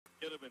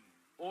여러분,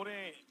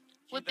 오래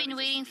We've been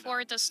waiting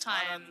for this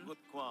time.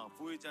 것과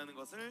보이지 않는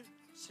것을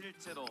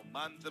실제로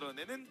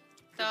만들어내는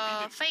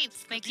The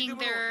faith making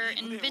their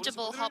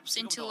invisible hopes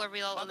into a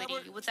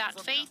reality. With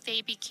that faith,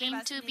 they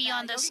became to be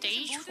on the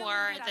stage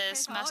for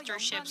this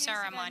mastership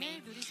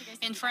ceremony.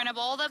 In front of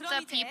all of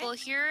the people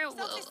here,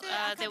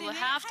 they will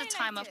have the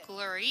time of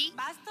glory.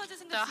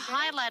 The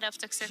highlight of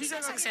the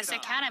Success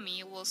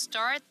Academy will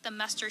start the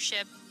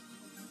mastership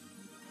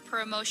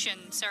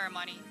promotion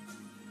ceremony.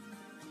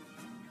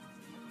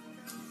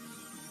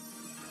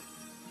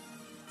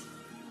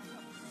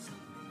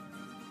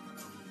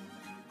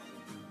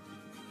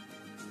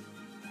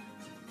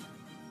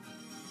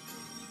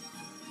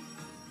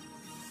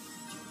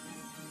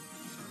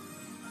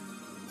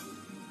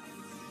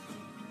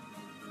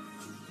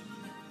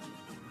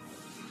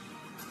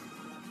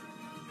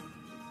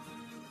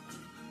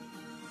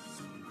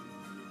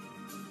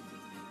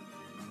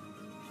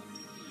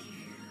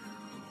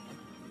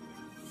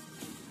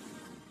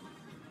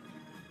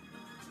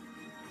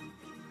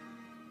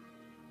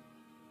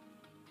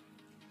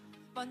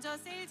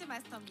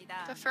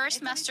 The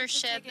first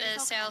mastership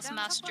is Sales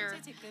Master.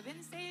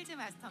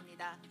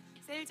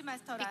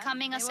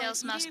 Becoming a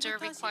sales master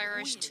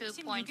requires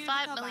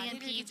 2.5 million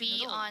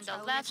PV on the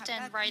left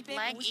and right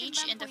leg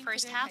each in the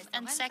first half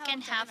and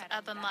second half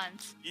of a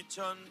month.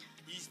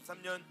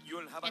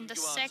 In the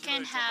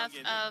second half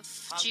of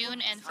June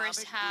and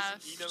first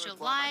half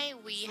July,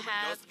 we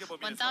have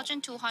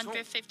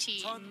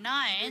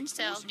 1,259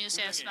 new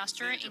sales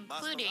master,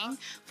 including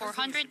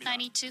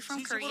 492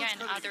 from Korea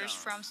and others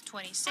from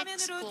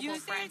 26 global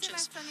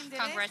branches.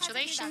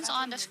 Congratulations!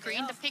 On the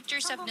screen, the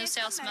pictures of new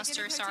sales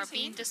masters are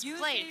being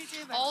displayed.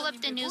 All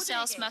of the new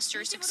sales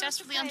masters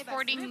successfully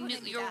unfolding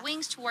your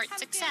wings toward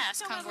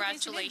success.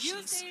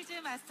 Congratulations!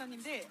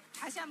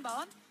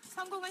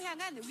 성공을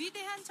향한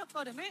위대한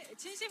첫걸음을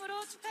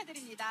진심으로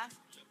축하드립니다.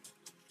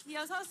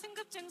 이어서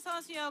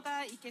승급증서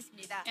수여가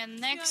있겠습니다.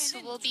 And next,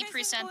 we'll be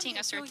presenting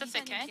a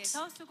certificate.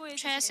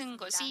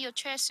 최승곤, CEO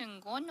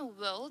최승곤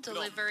will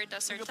deliver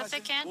the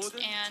certificate,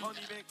 and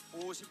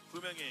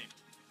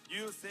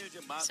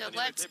so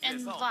let's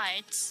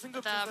invite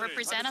the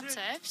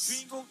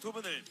representatives.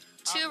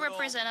 Two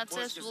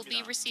representatives will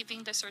be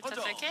receiving the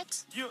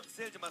certificate.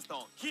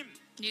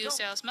 New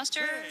sales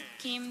master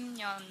Kim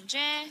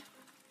Yeon-jae.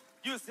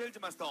 New Sales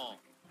Master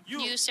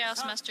New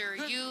Sales Master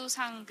Yu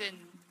Sang-geun.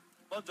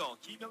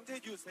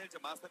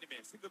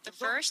 The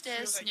first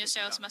is New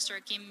Sales Master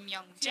Kim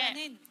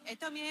Young-jae.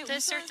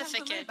 This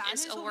certificate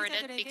is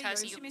awarded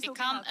because you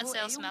become a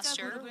sales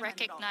master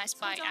recognized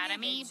by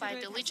Atomy by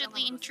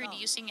diligently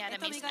introducing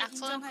Atomy's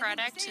excellent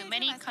product to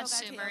many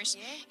consumers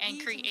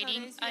and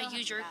creating a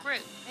user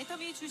group.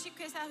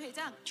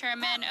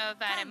 Chairman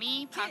of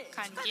Atomy, Park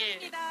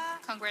Han-gil.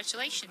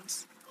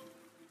 Congratulations.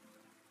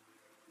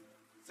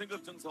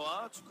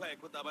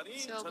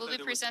 So we'll be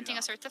presenting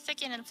a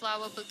certificate and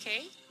flower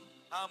bouquet.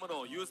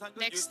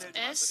 Next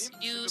is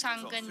Yu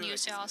Sang-geun New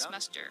Sales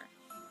Master.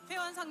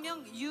 회원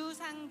성명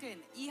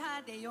유상근 이하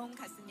내용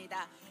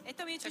같습니다.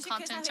 애터미 The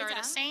contents are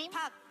the same.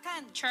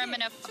 박한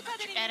Chairman of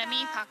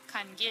Atomy, Park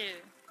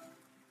Han-gil.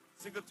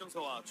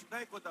 승급증서와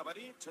축하의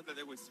꽃다발이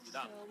전달되고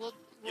있습니다.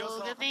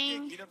 We'll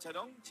giving 기념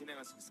촬영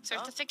진행하겠습니다.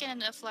 certificate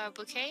and a flower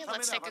bouquet.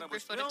 Let's take a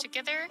group photo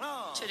together.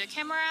 To the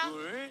camera.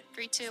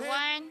 3, 2,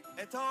 1.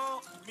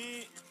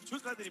 애터미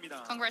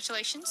축하드립니다.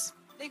 Congratulations.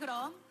 네,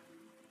 그럼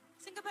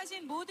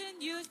승급하신 모든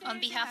뉴 On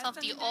behalf of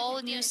the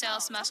all new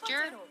sales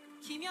master,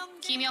 Kim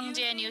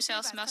Young-jae new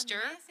sales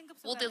master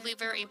will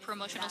deliver a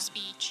promotional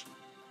speech.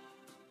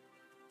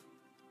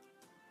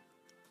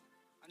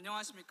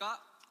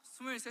 안녕하십니까?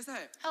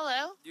 23살.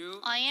 Hello,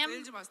 I am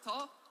세일즈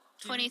마스터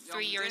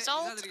 23 years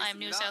old. I'm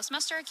new sales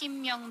master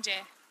Kim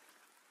Young-jae.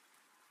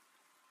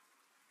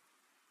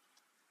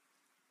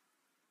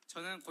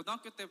 저는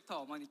고등학교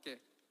때부터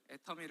어머니께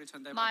애터미를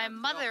My 전달받았고요.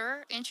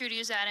 mother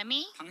introduced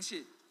Atomy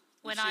당시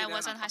when I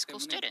was a high school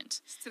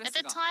student. At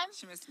that time,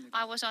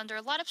 I was under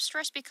a lot of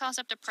stress because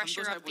of the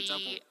pressure of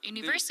the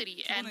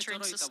university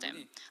entrance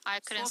system. I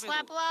couldn't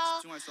sleep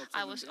well.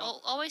 I was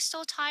always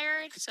so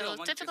tired, so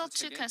difficult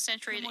to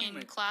concentrate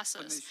in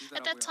classes.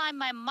 At that time,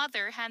 my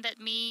mother handed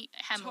me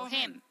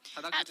Him.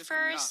 At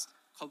first,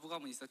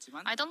 거부감은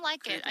있었지만 I don't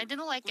like it. I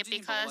didn't like it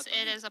because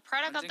it is a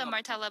product of the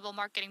multi-level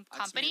marketing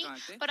company,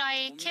 but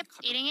I kept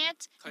eating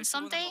it, and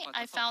someday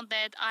I found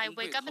that I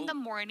wake up in the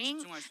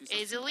morning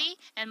easily,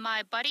 and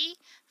my body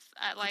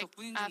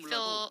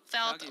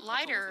felt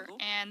lighter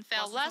and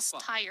felt less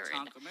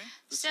tired.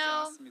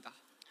 So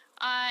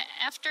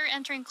after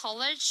entering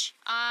college,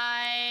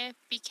 I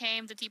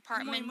became the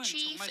department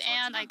chief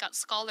and I got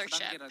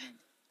scholarship.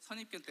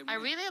 I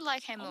really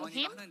like Him,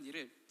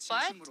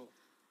 but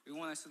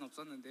응원할 수는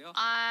없었는데요.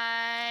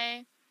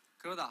 I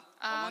그러다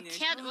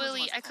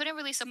어머니의 I couldn't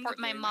really support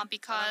my mom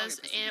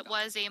because it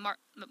was a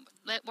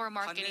network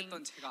marketing.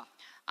 반대했던 제가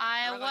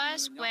I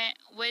was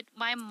with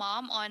my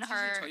mom on 사실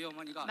her 저희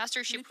어머니가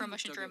mastership 필리핀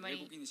promotion 국적의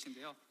ceremony.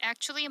 외국인이신데요.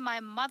 Actually, my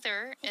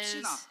mother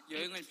is 혹시나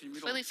여행을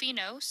빌미로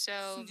Filipino,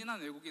 so 순진한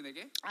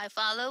외국인에게 I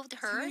followed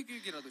her 세뇌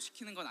교육이라도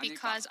시키는 건 아닐까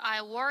because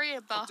I worry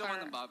about her.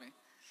 걱정하는 마음에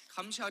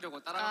감시하려고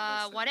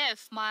따라간 What 거였어요.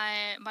 if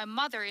my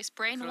mother is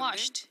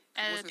brainwashed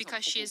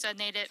because she's a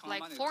native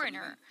like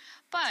foreigner?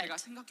 But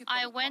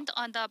I went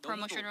on the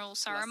promotional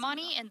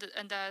ceremony and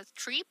the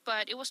trip,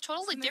 but it was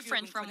totally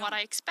different from what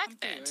I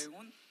expected.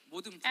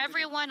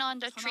 Everyone on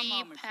the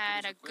trip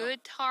had a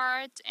good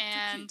heart,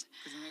 and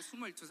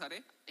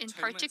in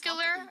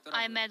particular,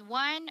 I met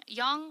one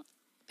young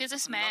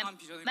businessman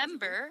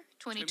member,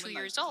 22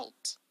 years old.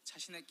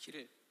 자신의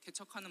길을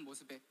개척하는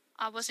모습에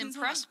I was 신선한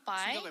impressed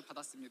by 충격을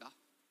받았습니다.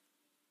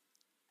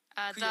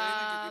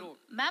 the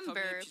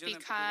member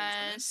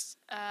because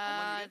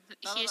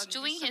he is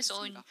doing his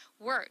own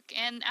work.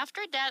 And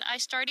after that, I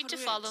started to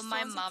follow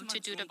my mom to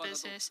do the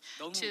business,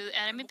 to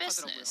Atomy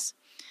business.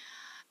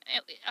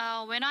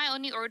 When I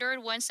only ordered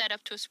one set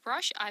of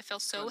toothbrush, I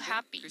felt so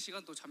happy. 그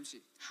시간 또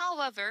잠시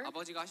However,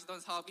 아버지가 하시던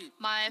사업이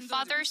my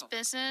father's 힘들어지면서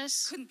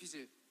business 큰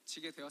빚을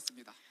지게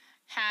되었습니다.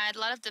 had a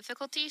lot of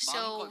difficulties,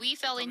 so we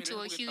fell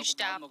into a huge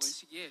debt.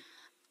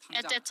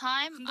 At that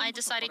time, I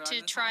decided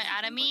to try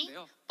Atomy,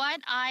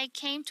 but I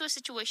came to a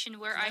situation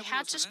where I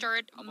had to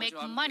start make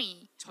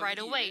money right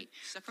away.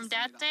 From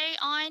that day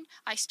on,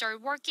 I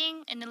started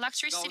working in the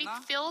electricity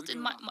field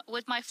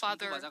with my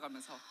father.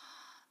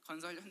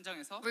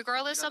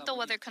 Regardless of the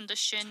weather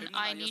condition,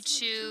 I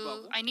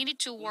needed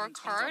to work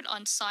hard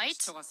on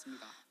site.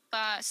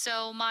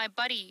 So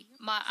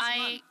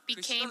I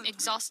became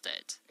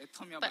exhausted.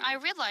 But I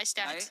realized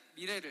that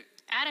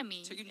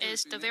Atomy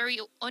is the very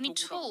only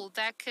tool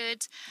that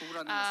could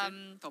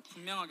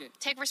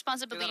take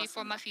responsibility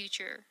for my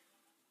future.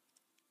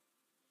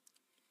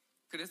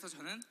 그래서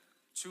저는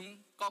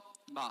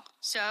중꺾마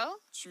So,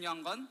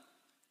 중요한 건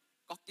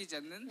꺾이지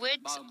않는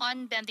with 마음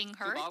unbending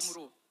그 heart,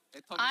 마음으로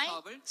애터미 I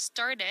사업을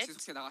started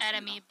지속해 나갔습니다.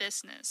 Atomy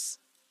business.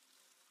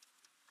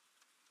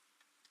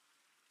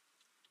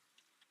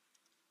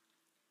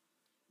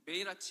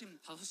 매일 아침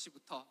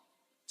 5시부터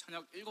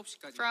저녁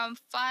 7시까지 From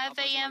 5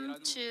 a.m.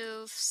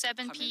 to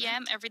 7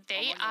 p.m. every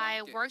day,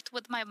 I worked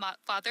with my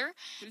father,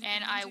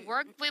 and I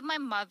worked with my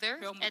mother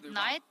at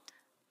night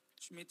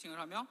줌 미팅을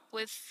하며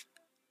with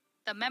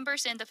the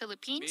members in the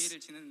Philippines. 매일을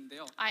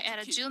지냈는데요. I had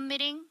a 특히 Zoom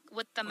meeting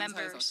with the 본사에서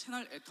members.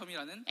 채널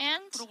애터미라는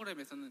And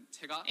프로그램에서는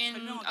제가 In a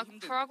설명하기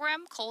힘든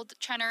program called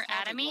Channel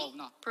Atomy,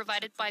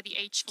 provided by the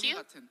소개 HQ,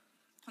 같은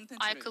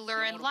I 콘텐츠를 could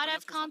learn a lot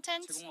of 번역해서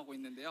content, 제공하고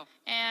있는데요.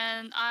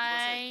 and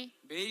이것을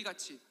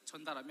매일같이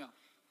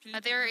전달하며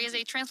there is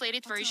a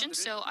translated version,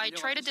 so I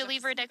try to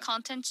deliver that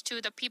content to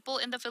the people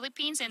in the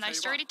Philippines, and I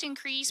started to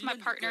increase my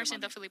partners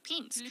in the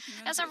Philippines.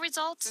 As a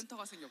result,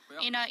 센터가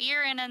생겼고요. in a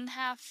year and a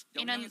half,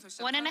 in a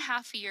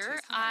 1.5 year,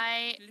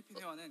 I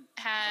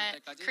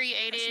had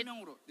created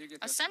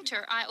a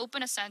center. I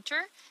opened a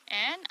center,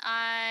 and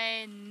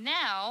I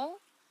now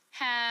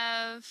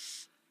have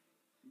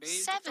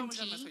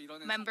 70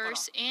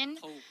 members in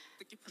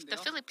the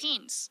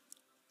Philippines.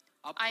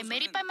 I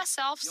made it by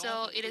myself,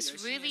 so it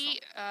is really,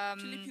 I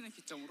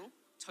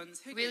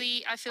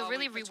feel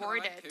really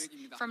rewarded.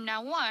 From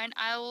now on,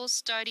 I will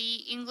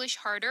study English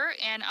harder,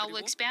 and I will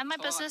expand my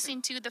business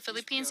into the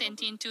Philippines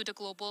and into the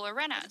global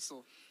arenas.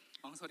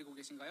 망설이고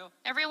계신가요?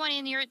 Everyone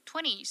in your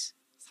 20s,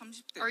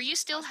 30대, are you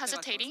still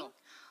hesitating?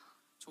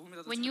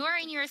 When you are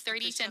in your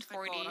 30s and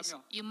 40s,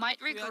 you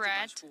might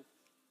regret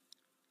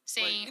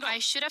saying, I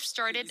should have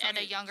started at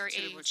a younger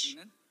age.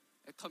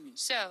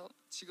 So,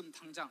 지금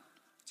당장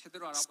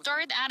제대로 알아보세요.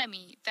 start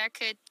Atomy that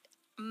could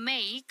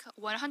make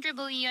 100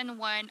 million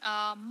won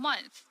a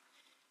month.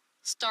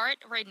 Start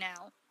right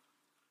now.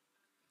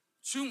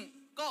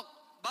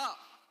 중꺾마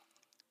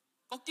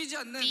꺾이지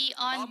않는 The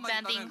마음만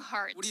unbending 있다면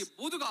heart. 우리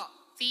모두가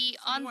The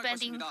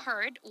unbending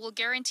heart will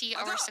guarantee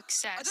our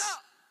success.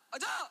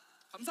 아자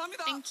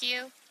감사합니다. Thank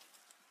you.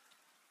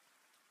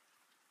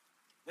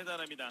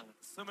 대단합니다.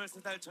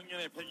 23살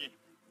청년의 패기.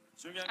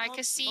 I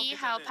can see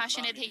how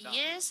passionate he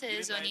is. He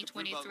is only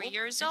 23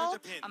 years old.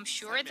 I'm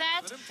sure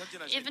that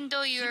even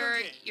though you're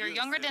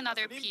younger than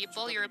other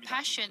people, your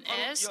passion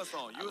is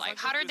like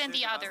hotter than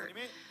the other.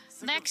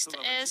 Next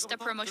is the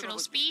promotional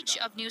speech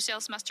of new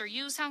sales master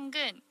Yoo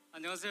Sang-gun.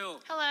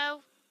 안녕하세요.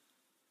 Hello,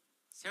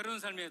 새로운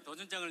삶의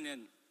도전장을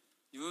낸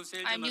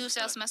I'm new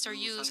sales master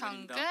Yoo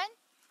Sang-gun,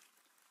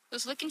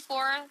 who's looking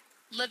for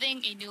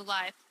living a new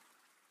life.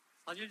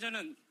 사실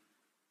저는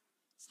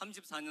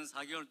 34년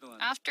 4개월 동안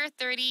After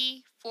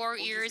 34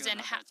 years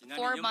and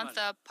 4 months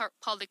of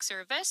public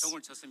service, 종을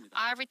쳤습니다.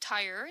 I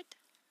retired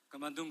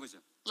그만둔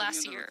거죠.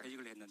 last 정년으로 year.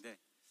 퇴직을 했는데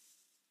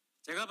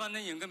제가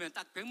받는 연금에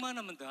딱 100만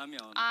원만 더 하면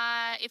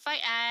If I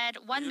add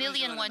 1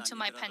 million won to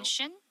my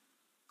pension,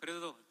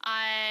 그래도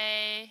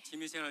I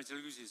취미생활을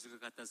즐길 수 있을 것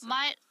같아서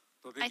might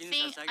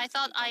I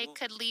thought I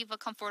could live a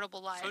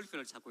comfortable life.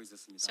 서울길을 찾고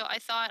있었습니다. So I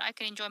thought I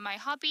could enjoy my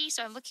hobby.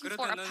 So I'm looking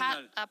for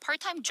a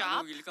part-time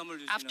job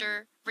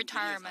after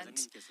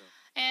retirement.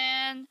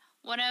 And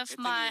one of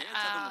my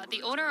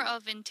the owner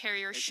of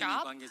interior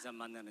shop 관계자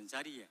만나는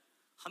자리에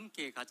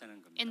함께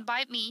가자는 겁니다.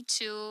 invite me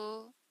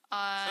to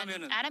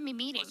an Atomy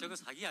meeting. 저거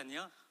사기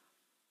아니야?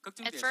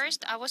 At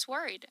first, I was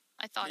worried.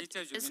 I thought,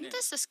 isn't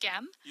this a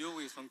scam?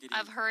 유혹의 손길이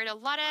I've heard a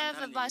lot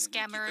about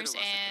scammers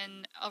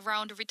and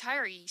around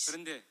retirees.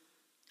 그런데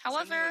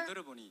However, 설명을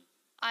들어보니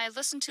I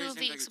listened to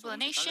the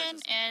explanation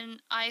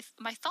and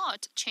my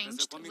thought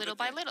changed little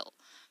by little.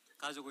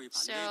 가족의 반대에도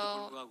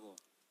So 불구하고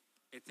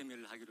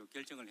애터미를 하기로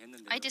결정을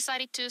했는데 I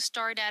decided to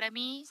start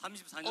Atomy,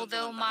 34년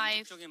although 동안 my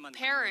다른 직종에만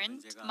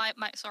parent, 다녔던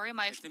제가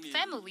my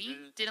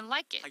family didn't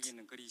like it.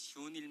 하기는 그리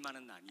쉬운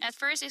일만은 At 아니었어요.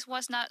 first, it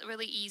was not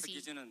really 특히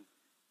easy 저는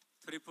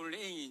트리플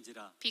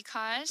A인지라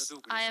because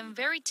I am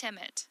very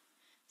timid.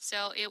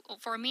 So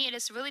for me, it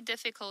is really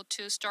difficult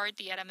to start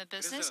the Atomy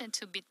business and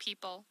to meet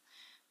people.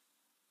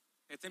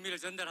 애터미를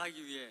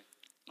전달하기 위해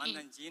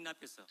만난 지인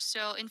앞에서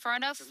So in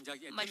front of 정작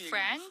my 애터미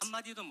friends,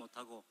 한마디도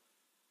못하고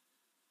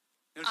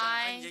늘상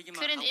I 하는 얘기만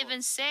couldn't 하고 even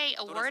say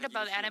a word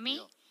about 돌아서기로 Atomy.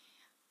 시작해요.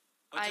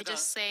 I 어쩌다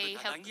just say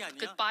그 다단계 아니야?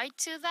 goodbye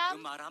to 그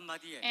them. 말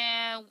한마디에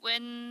And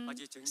when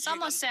마치 전기에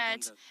someone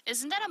said, 감속된 듯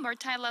isn't that a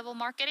multi-level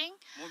marketing?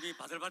 몸이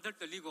바들바들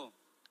떨리고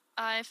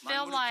I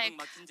felt 만물이 like 툭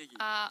막힌 적이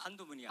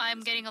한두 번이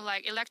I'm getting 아니었어요.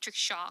 a electric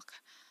shock.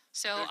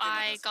 So 그럴 때마다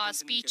I got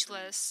스폰서님께서는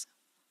speechless.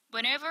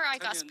 Whenever I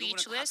got 처음에 누구나 다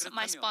speechless,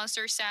 my 그렇다며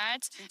sponsor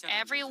said, 칭찬을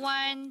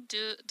everyone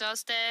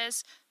does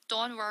this,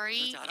 don't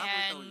worry, 잘하고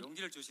있다고 and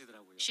용기를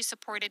주시더라고요. she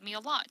supported me a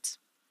lot.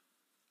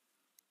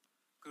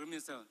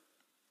 그러면서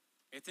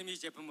애터미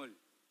제품을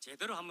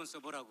제대로 한번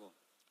써보라고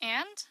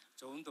And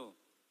조언도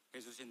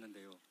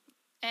해주셨는데요.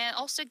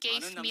 also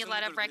gave 많은 me a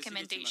lot of 남성분들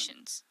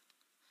recommendations.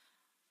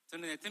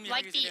 저는 애터미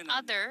Like 하기 the 전에는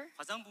other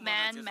화장품을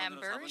man 제 손으로 사본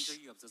members,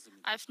 적이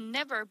없었습니다. I've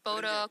never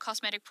bought a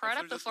cosmetic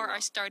product before I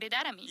started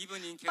Atomy.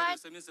 이번 인케어를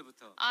But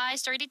쓰면서부터 I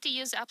started to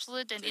use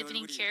Absolute and 제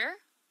Evening 얼굴이 Care.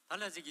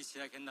 달라지기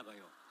시작했나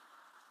봐요.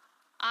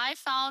 I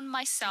found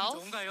myself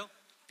좋은가요?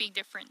 big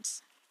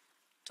difference.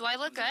 Do I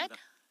look good?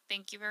 감사합니다.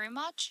 Thank you very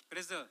much.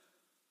 그래서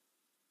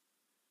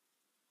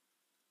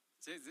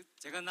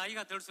제가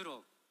나이가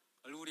들수록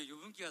얼굴에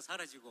유분기가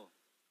사라지고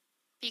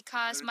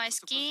Because my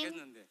skin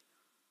했는데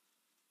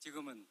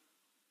지금은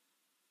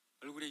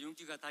얼굴에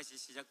윤기가 다시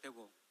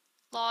시작되고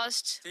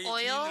lost 제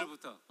oil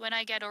지인들부터 when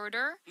I get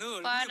older, 너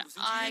얼굴에 but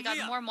무슨 I got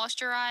일이야? more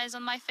moisturize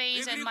on my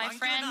face, 왜 and 그리 my 광기가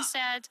friends 나?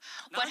 said,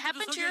 "What 나한테도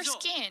happened to your 소개해줘."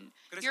 skin?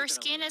 Your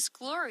skin 그러시더라고요. is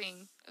glowing,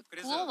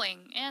 그래서 glowing,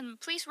 and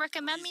please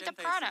recommend me the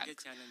센터에서 product."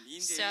 개최하는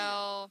미인대회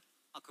So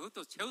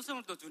그것도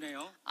최우선을 또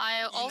주네요.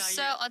 I 이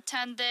also 나이에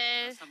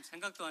attended 참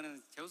생각도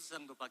않은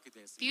최우수상도 받기도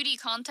했습니다. beauty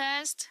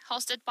contest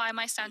hosted by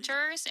my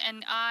centers,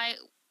 and I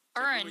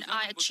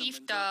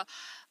achieved the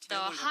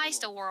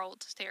highest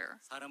award there.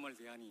 사람을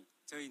대하니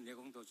저희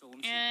내공도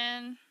조금씩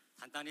And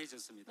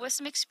단단해졌습니다. with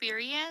some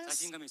experience,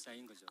 자신감이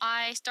쌓인 거죠.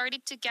 I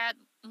started to get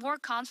more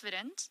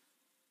confident.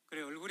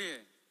 그래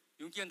얼굴에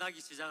윤기가 나기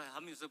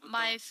시작하면서부터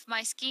My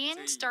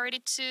skin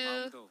started to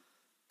마음도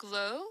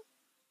glow,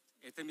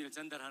 애터미를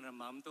전달하는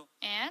마음도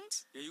and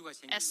여유가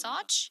생긴 as 겁니다.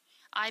 such,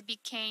 I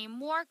became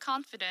more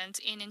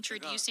confident in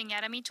introducing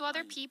Atomy to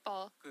other 아니,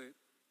 people.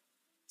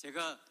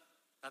 제가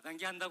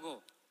다단계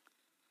한다고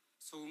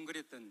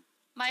수군거렸던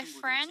My 친구들,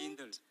 friend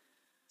지인들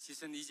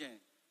시선 이제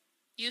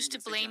used to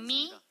신경 쓰지 blame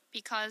me 않습니다.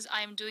 because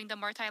I'm doing the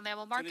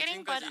multi-level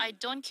marketing, but 지금까지 I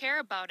don't care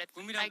about it. I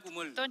꿈이란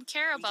꿈을 don't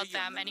care 꾼 about 적이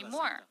them 없는 것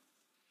anymore. 같습니다.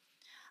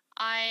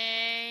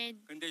 I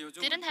그런데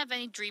요즘은 didn't have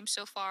any dreams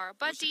so far,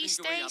 but these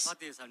교회 days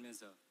아파트에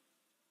살면서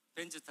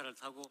벤츠차를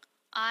타고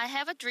I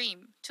have a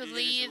dream to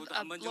live 적어도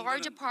한 번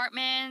large 정도는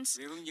apartments,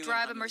 외국 여행을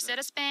drive a 하면서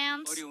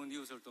Mercedes-Benz, 어려운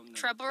이웃을 돕는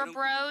travel 그런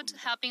꿈을 abroad, 꿉니다.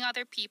 helping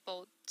other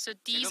people. So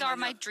these 제가 are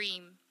my 만약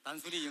dream.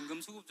 단순히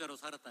연금 수급자로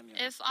살았다면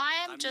If I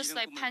am 감히 just 이런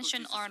like 꿈을 꿀 수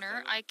pension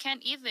owner, 있었을까요? I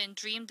can't even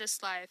dream this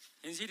life.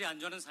 현실이 안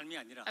좋아하는 삶이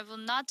아니라 I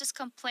will not just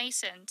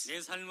complacent.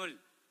 내 삶을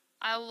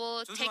I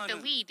will take the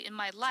주도하는 lead in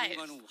my life.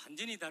 지금과는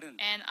완전히 다른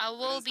And I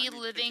will 그런 be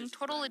삶이 living 펼쳐질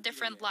totally 거라는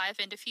different 기대에 life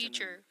in the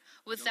future.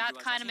 With 용기와 that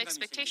kind of 자신감이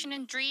expectation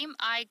생깁니다. and dream,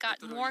 I got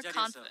끝으로 more 이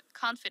자리에서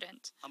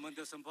confident. 한 번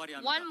더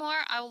선포하려 합니다. One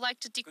more, I would like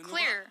to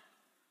declare,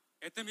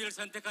 애터미를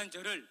선택한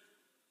저를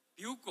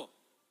비웃고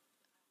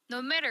no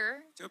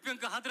matter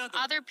저평가하더라도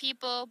other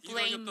people 뒤도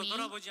blame 옆도 me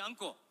돌아보지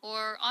않고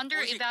or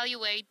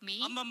under-evaluate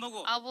me, 앞만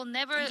보고 I will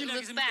never look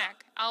전진하겠습니다.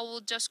 back. I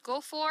will just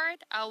go forward.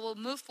 I will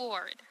move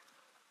forward.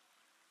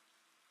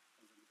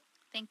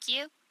 Thank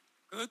you.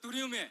 그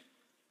두려움에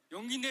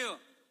용기 내어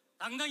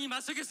당당히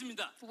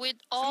맞서겠습니다. With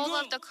all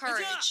of the 성공!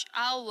 courage,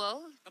 I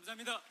will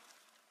감사합니다.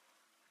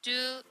 do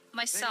제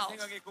myself.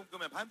 생각의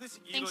꿈꾸면 반드시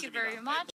Thank you 이루어집니다. very much.